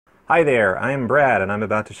Hi there, I'm Brad, and I'm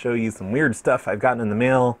about to show you some weird stuff I've gotten in the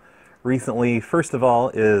mail recently. First of all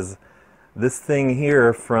is this thing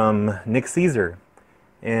here from Nik Caesar,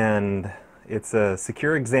 and it's a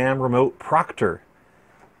secure exam remote proctor.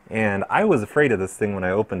 And I was afraid of this thing when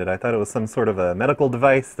I opened it. I thought it was some sort of a medical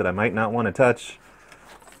device that I might not want to touch,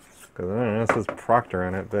 because I don't know, it says proctor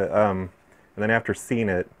on it. But and then after seeing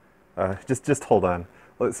it, just hold on.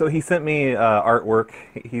 So he sent me artwork.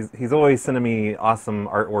 He's always sending me awesome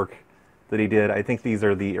artwork that he did. I think these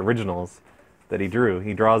are the originals that he drew.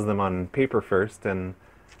 He draws them on paper first, and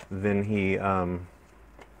then he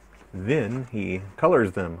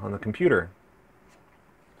colors them on the computer.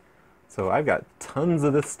 So I've got tons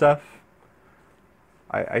of this stuff.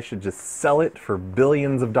 I should just sell it for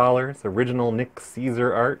billions of dollars. Original Nik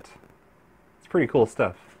Caesar art. It's pretty cool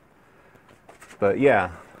stuff. But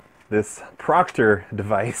yeah, this proctor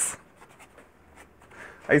device.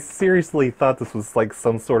 I seriously thought this was like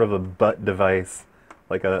some sort of a butt device,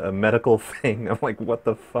 like a medical thing. I'm like, what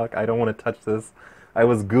the fuck? I don't want to touch this. I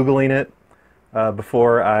was Googling it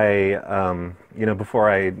before I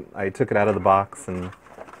took it out of the box and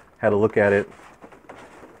had a look at it.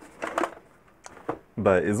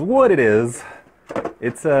 But is what it is.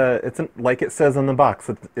 It's like it says on the box.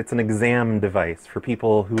 It's an exam device for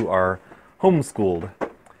people who are homeschooled.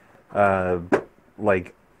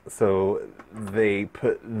 So they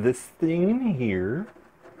put this thing here,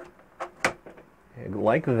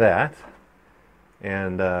 like that,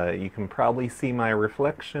 and you can probably see my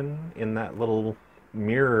reflection in that little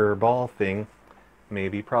mirror ball thing.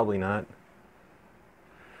 Maybe, probably not.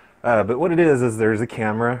 But what it is there's a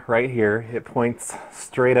camera right here. It points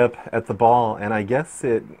straight up at the ball, and I guess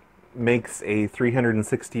it makes a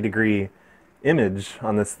 360-degree image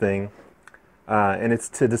on this thing. And it's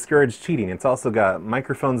to discourage cheating. It's also got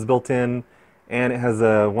microphones built in, and it has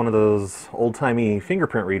one of those old-timey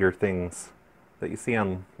fingerprint reader things that you see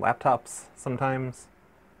on laptops sometimes.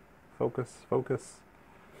 Focus.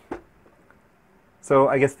 So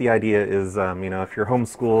I guess the idea is, if you're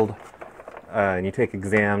homeschooled and you take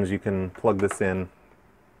exams, you can plug this in.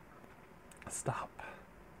 Stop.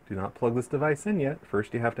 Do not plug this device in yet.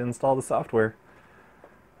 First you have to install the software.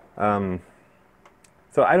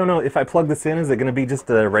 So I don't know, if I plug this in, is it going to be just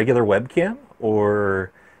a regular webcam?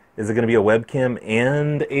 Or is it going to be a webcam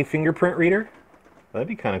and a fingerprint reader? That'd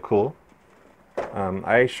be kind of cool.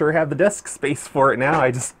 I sure have the desk space for it now.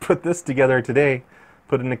 I just put this together today.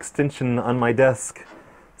 Put an extension on my desk.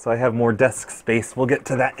 So I have more desk space. We'll get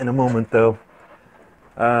to that in a moment, though.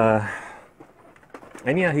 And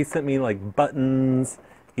yeah, he sent me like buttons.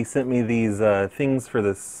 He sent me these things for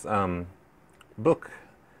this book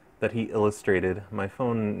that he illustrated. My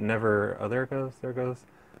phone never... Oh, there it goes.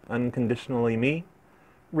 Unconditionally Me.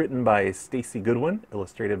 Written by Stacy Goodwin.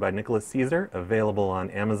 Illustrated by Nik Caesar. Available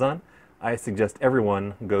on Amazon. I suggest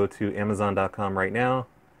everyone go to Amazon.com right now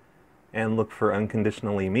and look for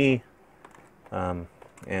Unconditionally Me.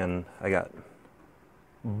 And I got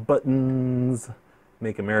buttons.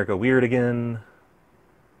 Make America Weird Again.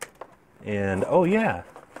 And, oh yeah.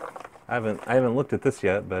 I haven't looked at this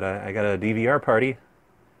yet, but I got a DVR party.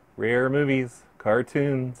 Rare movies,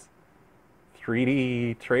 cartoons,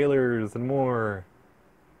 3D trailers, and more.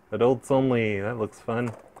 Adults only. That looks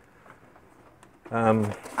fun.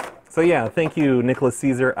 So yeah, thank you, Nik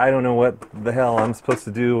Caesar. I don't know what the hell I'm supposed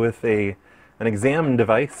to do with an exam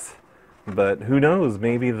device, but who knows?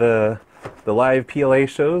 Maybe the live PLA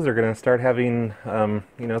shows are going to start having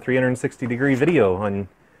 360-degree video on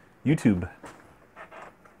YouTube.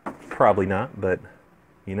 Probably not, but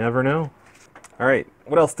you never know. Alright,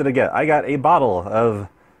 what else did I get? I got a bottle of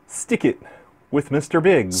Stick It with Mr.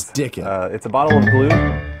 Biggs. Stick it. It's a bottle of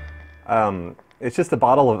glue. It's just a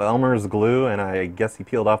bottle of Elmer's glue, and I guess he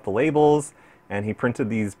peeled off the labels, and he printed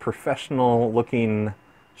these professional-looking,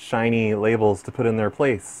 shiny labels to put in their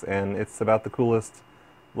place, and it's about the coolest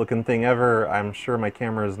looking thing ever. I'm sure my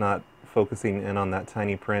camera is not focusing in on that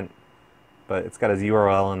tiny print, but it's got his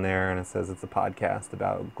URL in there, and it says it's a podcast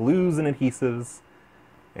about glues and adhesives.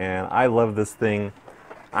 And I love this thing.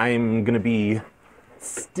 I'm going to be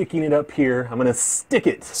sticking it up here. I'm going to stick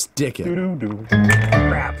it. Stick it. Doo-doo-doo.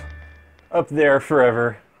 Crap. Up there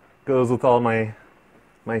forever. Goes with all my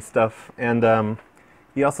stuff. And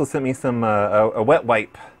he also sent me some a wet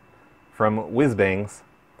wipe from Whiz Bangs,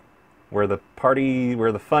 where the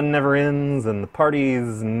fun never ends and the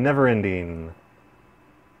party's never ending.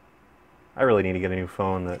 I really need to get a new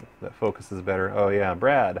phone that focuses better. Oh yeah,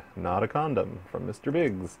 Brad, not a condom, from Mr.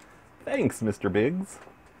 Biggs. Thanks, Mr. Biggs.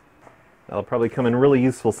 That'll probably come in really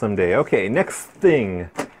useful someday. Okay, next thing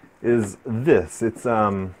is this. It's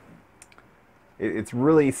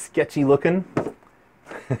really sketchy looking.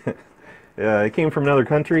 It came from another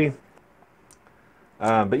country.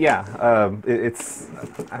 But yeah, it's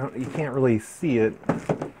you can't really see it.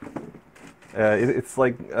 It's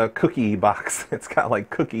like a cookie box. It's got like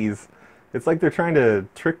cookies. It's like they're trying to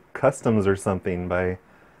trick customs or something by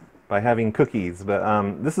having cookies.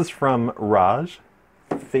 But this is from Raj.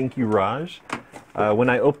 Thank you, Raj. When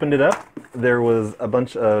I opened it up, there was a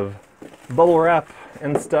bunch of bubble wrap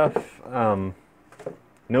and stuff.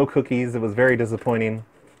 No cookies. It was very disappointing.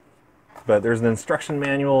 But there's an instruction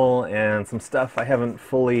manual and some stuff I haven't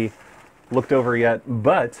fully looked over yet.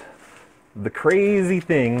 But the crazy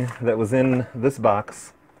thing that was in this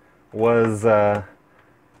box was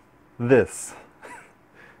this.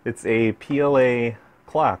 It's a PLA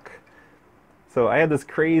clock. So I had this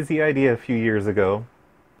crazy idea a few years ago.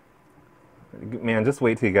 Man, just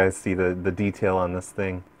wait till you guys see the detail on this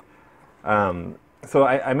thing. So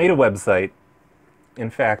I made a website. In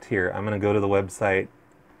fact, here, I'm going to go to the website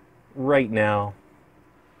right now.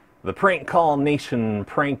 The Prank Call Nation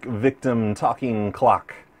Prank Victim Talking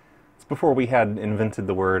Clock. It's before we had invented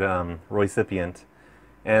the word recipient.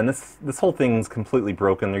 And this whole thing's completely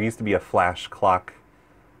broken. There used to be a flash clock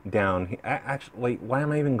down. Actually, wait, why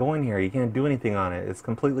am I even going here? You can't do anything on it. It's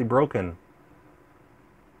completely broken.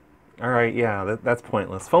 Alright, yeah, that's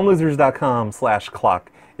pointless.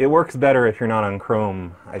 phonelosers.com/clock. It works better if you're not on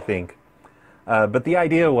Chrome, I think. But the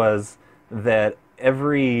idea was that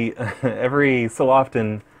every so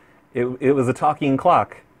often it was a talking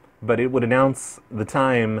clock, but it would announce the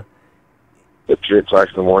time at 3 o'clock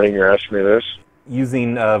in the morning. You're asking me this?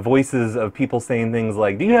 Using voices of people saying things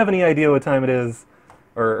like, do you have any idea what time it is?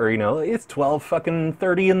 Or you know, it's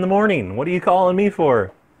 12:30 in the morning. What are you calling me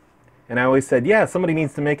for? And I always said, yeah, somebody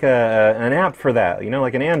needs to make an app for that, you know,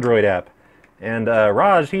 like an Android app. And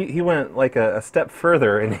Raj, he went like a step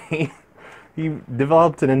further, and he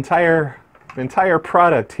developed an entire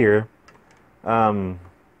product here.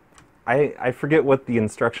 I forget what the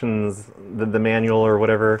instructions, the manual or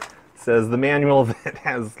whatever says. The manual that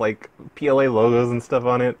has like PLA logos and stuff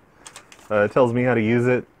on it tells me how to use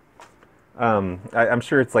it. I'm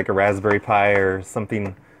sure it's like a Raspberry Pi or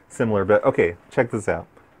something similar, but okay, check this out.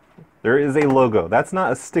 There is a logo. That's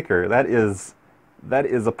not a sticker. That is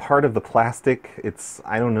a part of the plastic. It's,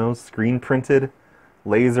 I don't know, screen printed,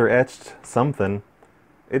 laser etched, something.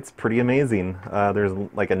 It's pretty amazing. There's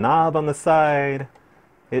like a knob on the side.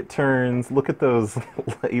 It turns. Look at those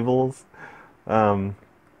labels. In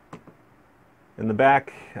the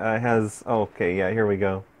back has, oh, okay, yeah, here we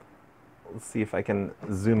go. Let's see if I can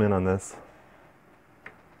zoom in on this.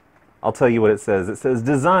 I'll tell you what it says. It says,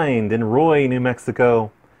 designed in Roy, New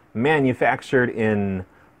Mexico, manufactured in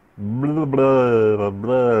blah, blah, blah,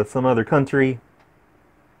 blah, some other country.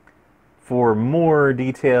 For more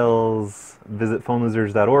details, visit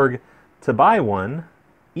phonelosers.org. To buy one,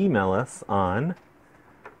 email us on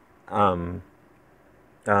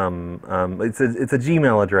it's a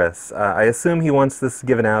Gmail address. I assume he wants this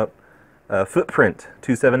given out.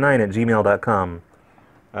 Footprint279@gmail.com.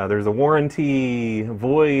 There's a warranty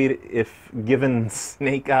void if given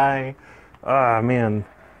snake eye. Ah, man.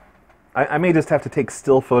 I may just have to take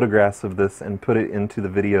still photographs of this and put it into the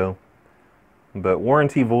video. But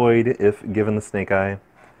warranty void if given the snake eye.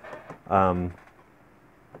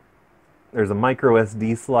 There's a micro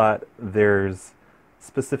SD slot. There's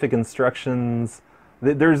specific instructions.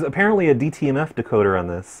 There's apparently a DTMF decoder on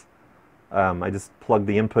this. I just plugged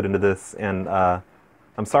the input into this, and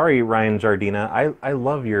I'm sorry, Ryan Jardina. I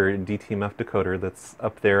love your DTMF decoder that's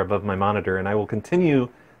up there above my monitor, and I will continue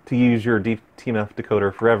to use your DTMF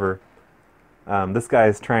decoder forever. This guy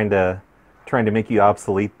is trying to make you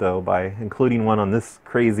obsolete, though, by including one on this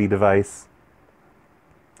crazy device.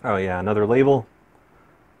 Oh yeah, another label.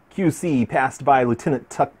 QC passed by Lieutenant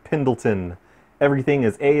Tuck Pendleton. Everything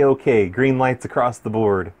is A-OK. Green lights across the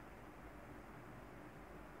board.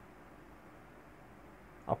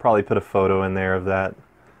 I'll probably put a photo in there of that.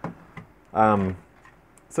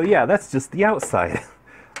 So yeah, that's just the outside.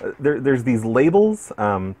 There's these labels.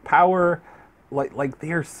 Power, like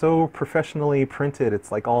they are so professionally printed.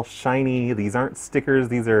 It's like all shiny. These aren't stickers.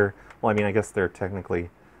 These are, well, I mean, I guess they're technically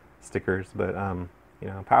stickers, but you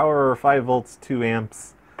know, power 5 volts, 2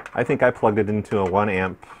 amps. I think I plugged it into a 1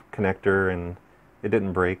 amp connector and it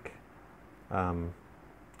didn't break. Do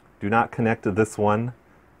not connect to this one.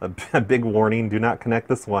 A big warning, do not connect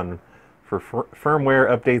this one for firmware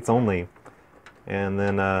updates only. And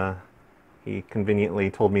then he conveniently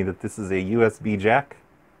told me that this is a USB jack.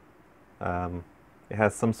 It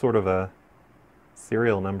has some sort of a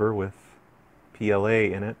serial number with PLA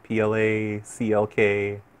in it. PLA,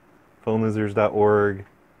 CLK, phonelosers.org.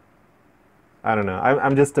 I don't know.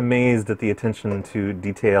 I'm just amazed at the attention to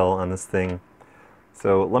detail on this thing.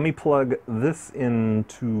 So let me plug this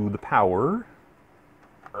into the power.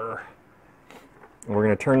 And we're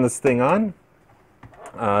going to turn this thing on.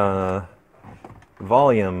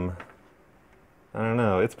 Volume. I don't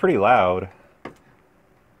know. It's pretty loud.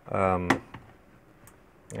 Yeah,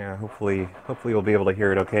 hopefully you'll be able to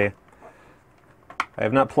hear it okay. I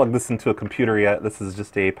have not plugged this into a computer yet. This is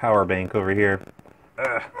just a power bank over here.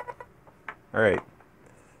 Alright.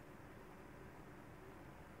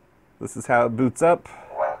 This is how it boots up.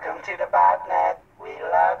 Welcome to the botnet. We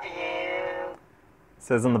love you. It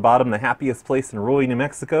says on the bottom, the happiest place in Roy, New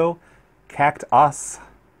Mexico. CactOS.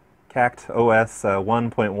 CactOS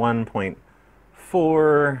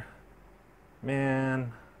 1.1.4.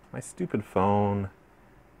 Man, my stupid phone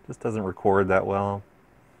just doesn't record that well.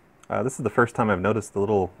 This is the first time I've noticed the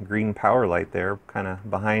little green power light there, kind of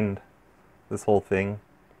behind this whole thing.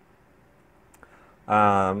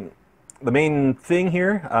 The main thing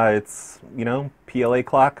here, it's, you know, PLA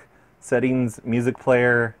clock, settings, music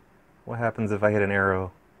player. What happens if I hit an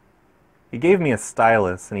arrow? He gave me a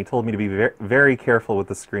stylus, and he told me to be very careful with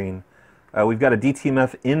the screen. We've got a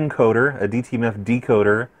DTMF encoder, a DTMF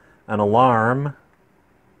decoder, an alarm,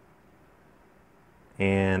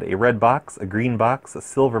 and a red box, a green box, a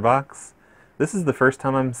silver box. This is the first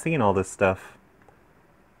time I'm seeing all this stuff.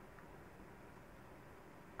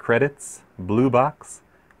 Credits, blue box,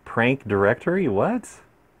 prank directory, what?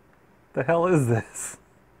 The hell is this?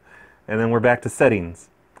 And then we're back to settings.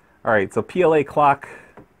 Alright, so PLA clock.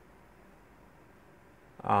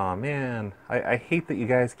 Aw, man, I hate that you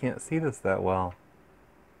guys can't see this that well.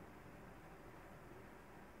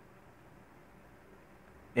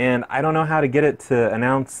 And I don't know how to get it to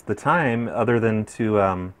announce the time other than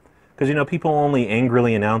to, because, you know, people only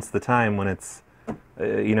angrily announce the time when it's,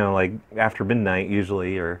 you know, like after midnight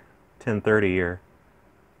usually, or 10:30, or...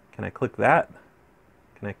 Can I click that?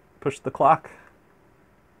 Can I push the clock?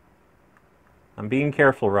 I'm being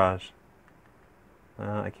careful, Raj.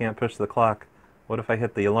 I can't push the clock. What if I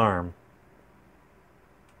hit the alarm?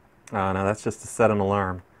 Oh, no, that's just to set an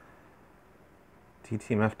alarm.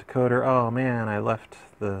 DTMF decoder. Oh, man, I left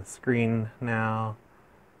the screen now.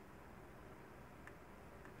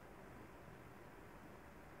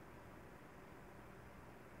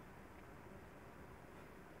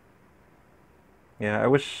 Yeah, I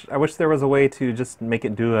wish there was a way to just make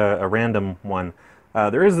it do a random one.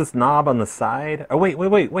 There is this knob on the side. Oh,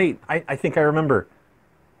 wait. I think I remember.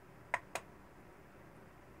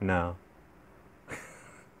 No.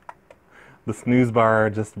 The snooze bar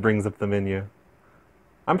just brings up the menu.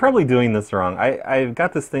 I'm probably doing this wrong. I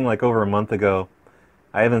got this thing like over a month ago.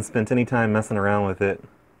 I haven't spent any time messing around with it.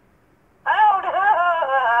 Oh, no,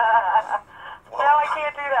 I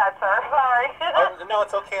can't do that, sir. Sorry. No,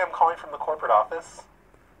 it's okay. I'm calling from the corporate office.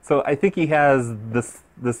 So I think he has this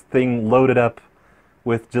thing loaded up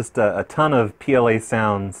with just a ton of PLA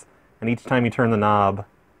sounds, and each time you turn the knob...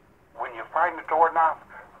 When you find the doorknob,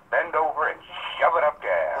 bend over and shove it up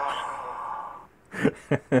gas. You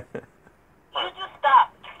just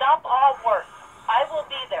stop. Stop all work. I will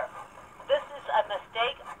be there. This is a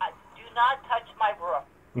mistake. Do not touch my roof.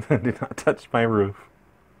 Do not touch my roof.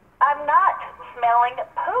 I'm not smelling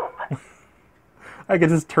poop. I could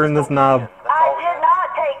just turn this knob. I did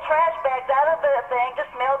not take trash bags out of the thing to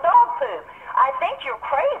smell dog poop. I think you're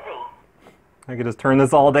crazy. I could just turn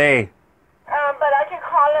this all day. But I can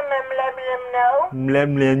call him and let him know.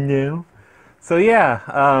 No. So yeah,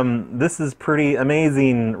 this is pretty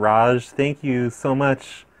amazing, Raj. Thank you so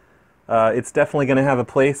much. It's definitely going to have a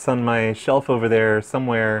place on my shelf over there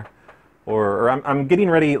somewhere. Or I'm getting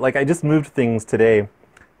ready, like I just moved things today.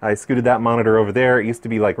 I scooted that monitor over there. It used to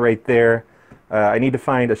be like right there. I need to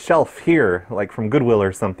find a shelf here, like from Goodwill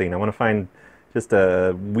or something. I want to find just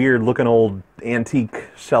a weird looking old antique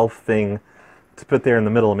shelf thing to put there in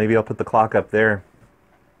the middle. Maybe I'll put the clock up there.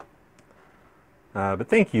 But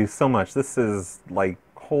thank you so much. This is like,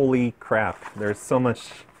 holy crap. There's so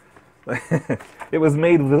much... It was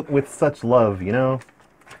made with such love, you know?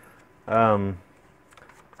 I've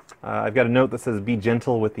got a note that says, be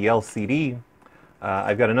gentle with the LCD.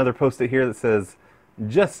 I've got another post-it here that says,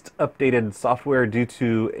 just updated software due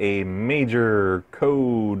to a major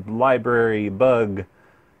code library bug.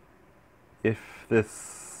 If this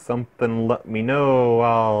something, let me know.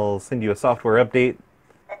 I'll send you a software update.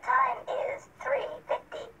 The time is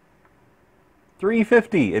 3:50.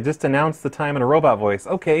 3:50. It just announced the time in a robot voice.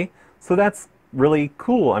 Okay, so that's really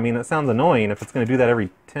cool. I mean, it sounds annoying if it's going to do that every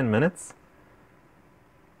 10 minutes.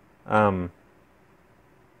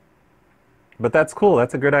 But that's cool.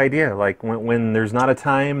 That's a good idea. Like when there's not a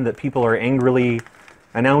time that people are angrily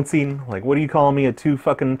announcing. Like, what do you call me at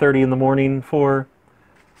 2:30 in the morning for?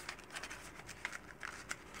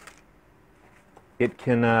 It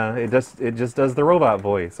can, it just does the robot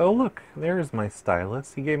voice. Oh look, there's my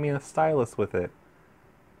stylus. He gave me a stylus with it.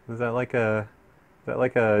 Is that like a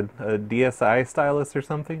DSi stylus or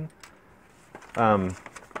something? I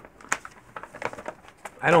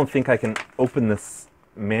don't think I can open this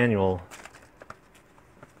manual.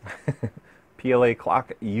 PLA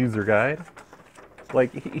clock user guide.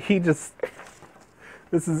 Like he just,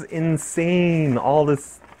 this is insane. All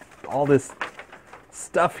this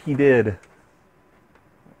stuff he did.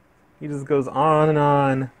 He just goes on and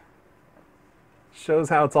on. Shows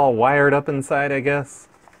how it's all wired up inside, I guess.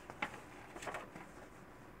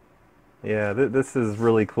 Yeah, this is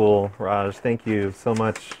really cool, Raj. Thank you so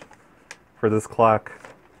much for this clock.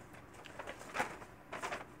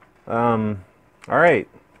 All right.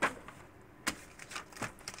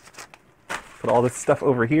 Put all this stuff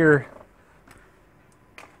over here.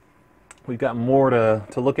 We've got more to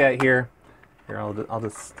look at here. Here, I'll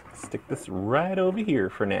just stick this right over here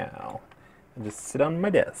for now and just sit on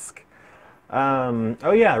my desk.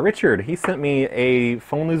 Oh yeah, Richard, he sent me a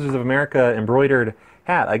Phone Losers of America embroidered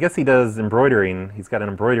hat. I guess he does embroidering. He's got an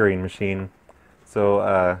embroidering machine.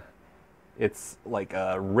 So it's like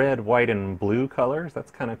red, white, and blue colors.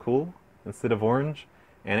 That's kind of cool instead of orange.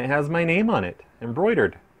 And it has my name on it,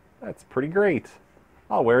 embroidered. That's pretty great.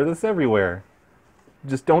 I'll wear this everywhere.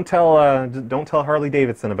 Just don't tell Harley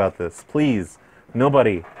Davidson about this, please.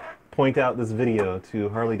 Nobody point out this video to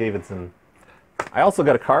Harley Davidson. I also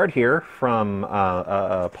got a card here from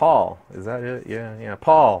Paul. Is that it? Yeah.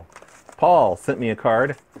 Paul. Paul sent me a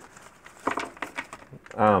card.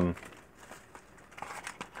 I've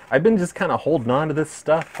been just kind of holding on to this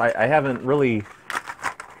stuff. I haven't really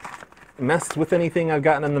messed with anything I've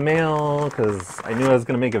gotten in the mail because I knew I was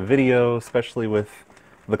going to make a video, especially with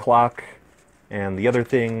the clock and the other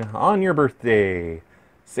thing. On your birthday,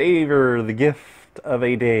 savor the gift of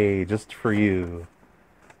a day just for you.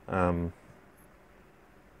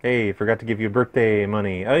 Hey, forgot to give you birthday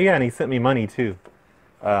money. Oh yeah, and he sent me money too.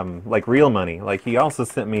 Like real money. Like he also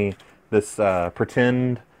sent me this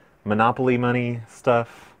pretend Monopoly money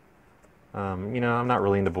stuff. You know, I'm not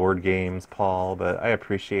really into board games, Paul, but I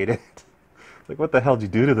appreciate it. Like, what the hell did you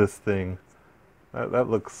do to this thing? That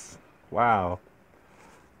looks... wow.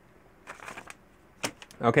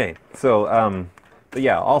 Okay, so, but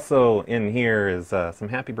yeah, also in here is some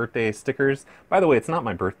happy birthday stickers. By the way, it's not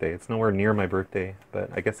my birthday. It's nowhere near my birthday, but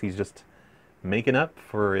I guess he's just making up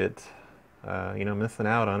for it, you know, missing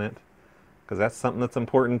out on it. Because that's something that's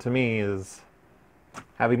important to me, is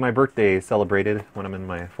having my birthday celebrated when I'm in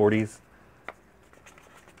my 40s.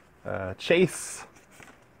 Chase.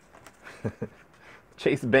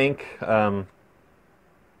 Chase Bank.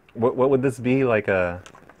 What would this be? Like a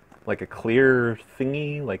clear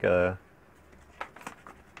thingy? Like a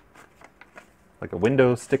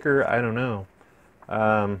window sticker? I don't know.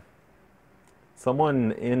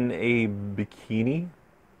 Someone in a bikini.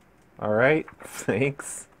 All right.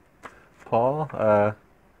 Thanks, Paul.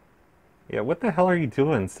 Yeah. What the hell are you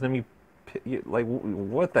doing? Sending me like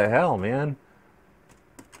what the hell, man?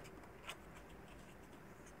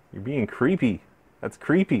 You're being creepy. That's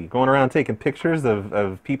creepy. Going around taking pictures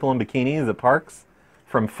of people in bikinis at parks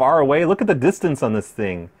from far away. Look at the distance on this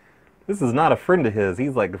thing. This is not a friend of his.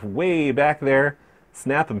 He's like way back there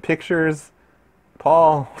snapping pictures.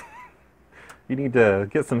 Paul, you need to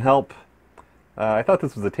get some help. I thought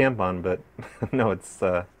this was a tampon, but no, it's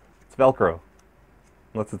Velcro.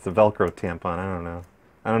 Unless it's a Velcro tampon. I don't know.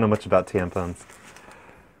 I don't know much about tampons.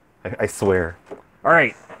 I swear. All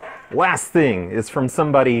right. Last thing is from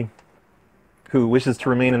somebody who wishes to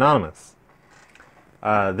remain anonymous.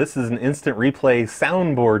 This is an instant replay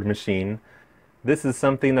soundboard machine. This is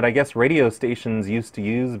something that I guess radio stations used to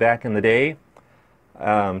use back in the day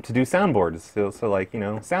to do soundboards. So like, you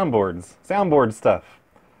know, soundboard stuff.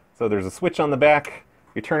 So there's a switch on the back.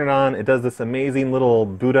 You turn it on. It does this amazing little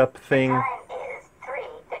boot up thing. Time is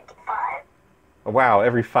 3:55. Wow,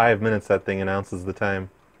 every 5 minutes that thing announces the time.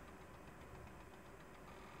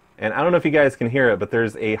 And I don't know if you guys can hear it, but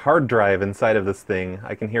there's a hard drive inside of this thing.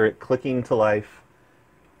 I can hear it clicking to life,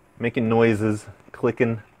 making noises,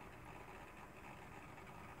 clicking.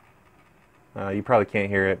 You probably can't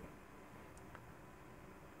hear it.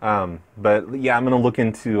 But yeah, I'm going to look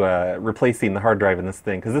into replacing the hard drive in this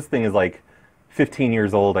thing, because this thing is like 15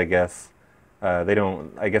 years old, I guess.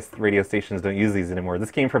 I guess radio stations don't use these anymore.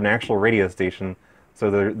 This came from an actual radio station,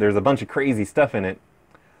 so there's a bunch of crazy stuff in it.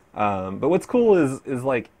 But what's cool is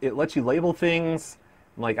like it lets you label things.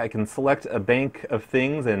 Like I can select a bank of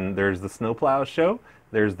things, and there's the snowplow show.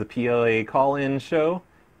 There's the PLA call-in show,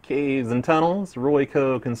 Caves and Tunnels,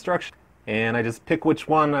 Royco Construction. And I just pick which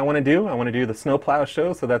one I want to do. I want to do the snowplow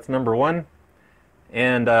show, so that's number 1.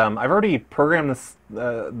 And I've already programmed this,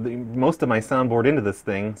 most of my soundboard into this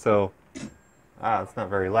thing, so it's not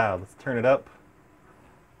very loud. Let's turn it up.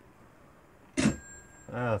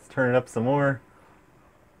 Let's turn it up some more.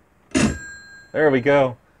 There we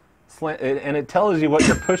go. And it tells you what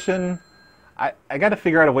you're pushing. I got to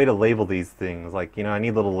figure out a way to label these things. Like, you know, I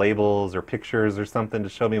need little labels or pictures or something to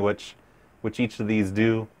show me which each of these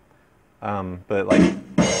do. But like,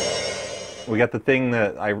 we got the thing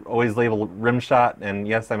that I always label rim shot, and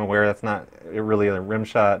yes, I'm aware that's not really a rim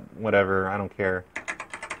shot. Whatever, I don't care.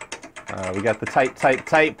 We got the type.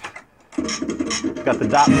 Got the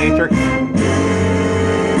dot matrix.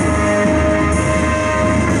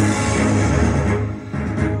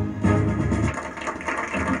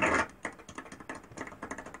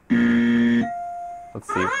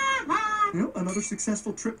 Let's see. Yep, another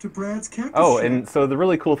successful trip to Brad's cactus. Oh, and so the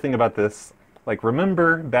really cool thing about this, like,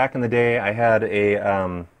 remember back in the day I had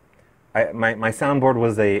my soundboard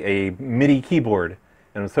was a MIDI keyboard,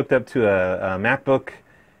 and it was hooked up to a MacBook,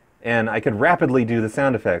 and I could rapidly do the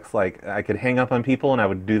sound effects. Like, I could hang up on people and I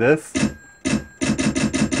would do this.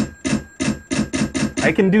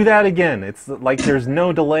 I can do that again. It's like there's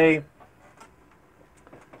no delay.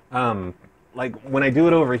 Like when I do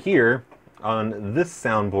it over here on this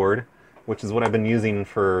soundboard, which is what I've been using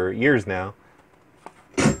for years now.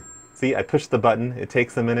 See, I push the button, it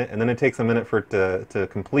takes a minute, and then it takes a minute for it to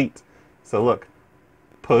complete. So look,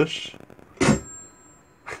 push.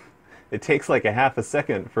 It takes like a half a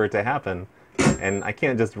second for it to happen, and I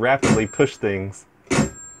can't just rapidly push things.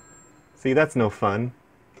 See, that's no fun.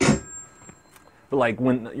 But like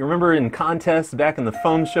when, you remember in contests back in the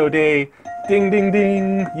phone show day, ding ding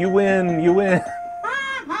ding, you win, you win.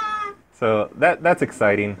 So that's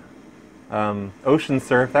exciting. Ocean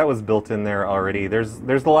Surf, that was built in there already. There's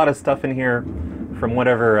a lot of stuff in here from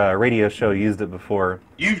whatever radio show used it before.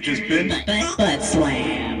 You've just been Butt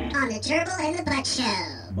Slam on the Turtle and the Butt Show.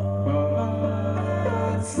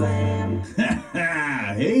 Butt Slam.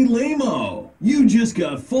 Hey, lame-o, you just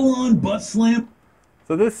got full-on butt slam.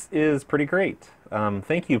 So this is pretty great.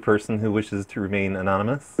 Thank you, person who wishes to remain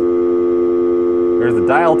anonymous. There's the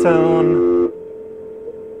dial tone.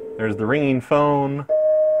 There's the ringing phone.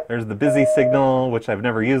 There's the busy signal, which I've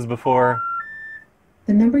never used before.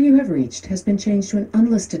 The number you have reached has been changed to an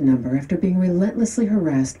unlisted number after being relentlessly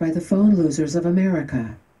harassed by the phone losers of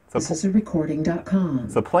America. This is a recording.com.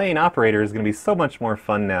 So playing operator is going to be so much more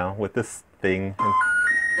fun now with this thing.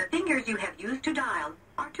 The fingers you have used to dial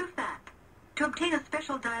are too fat. To obtain a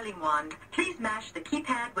special dialing wand, please mash the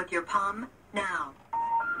keypad with your palm now.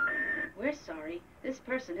 We're sorry. This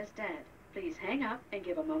person is dead. Please hang up and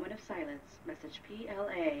give a moment of silence. Message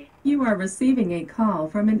PLA. You are receiving a call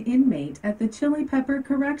from an inmate at the Chili Pepper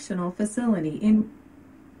Correctional Facility in...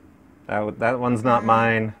 That one's not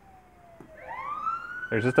mine.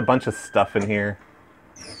 There's just a bunch of stuff in here.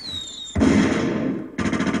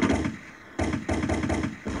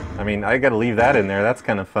 I mean, I gotta leave that in there. That's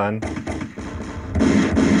kind of fun.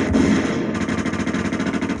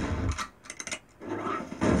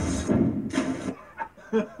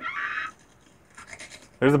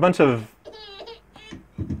 There's a bunch of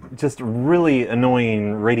just really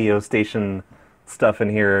annoying radio station stuff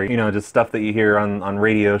in here. You know, just stuff that you hear on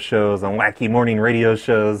radio shows, on wacky morning radio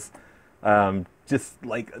shows. Just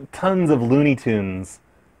like tons of Looney Tunes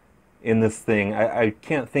in this thing. I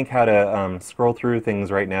can't think how to scroll through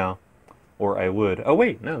things right now, or I would. Oh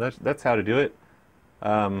wait, no, that's how to do it.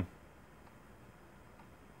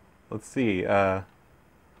 Let's see. Type.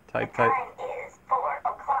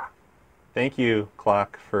 Thank you,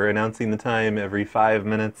 clock, for announcing the time every 5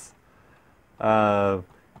 minutes. Yeah,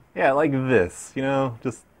 like this, you know,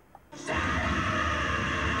 just... Thank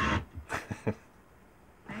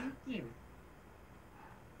you.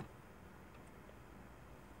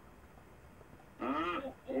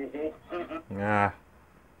 Ah.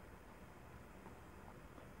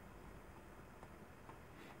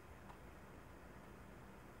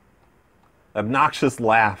 Obnoxious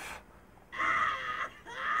laugh.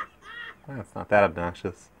 That's not that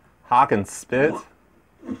obnoxious. Hawk and spit.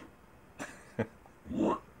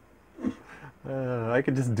 I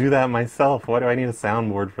could just do that myself. Why do I need a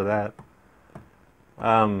soundboard for that?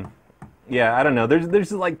 Yeah, I don't know. There's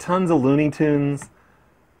just like tons of Looney Tunes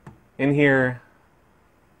in here.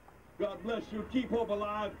 God bless you. Keep hope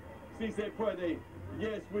alive. Si se puede.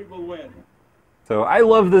 Yes, we will win. So I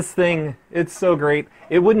love this thing. It's so great.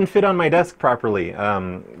 It wouldn't fit on my desk properly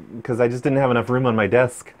because I just didn't have enough room on my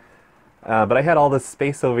desk. But I had all this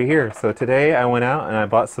space over here. So today I went out and I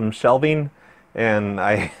bought some shelving, and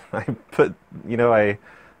I put,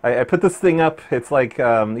 I put this thing up. It's like,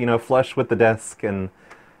 flush with the desk, and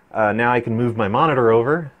now I can move my monitor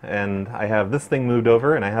over, and I have this thing moved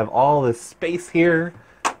over, and I have all this space here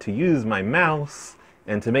to use my mouse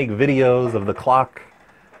and to make videos of the clock.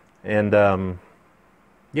 And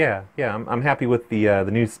yeah, I'm happy with the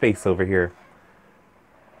new space over here.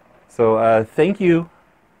 So thank you,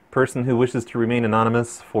 person who wishes to remain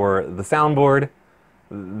anonymous, for the soundboard.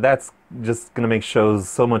 That's just gonna make shows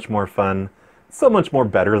so much more fun, so much more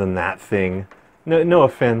better than that thing. No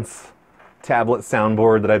offense, tablet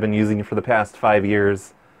soundboard that I've been using for the past 5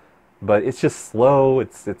 years, but it's just slow.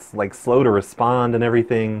 It's like slow to respond and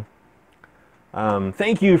everything.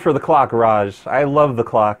 Thank you for the clock, Raj. I love the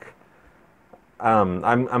clock. I'm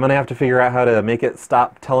gonna have to figure out how to make it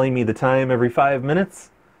stop telling me the time every 5 minutes.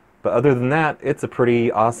 But other than that, it's a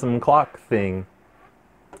pretty awesome clock thing.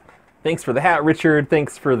 Thanks for the hat, Richard.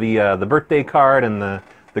 Thanks for the birthday card and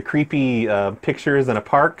the creepy pictures in a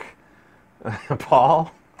park,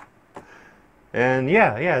 Paul. And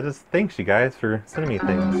yeah, just thanks you guys for sending me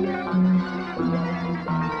things.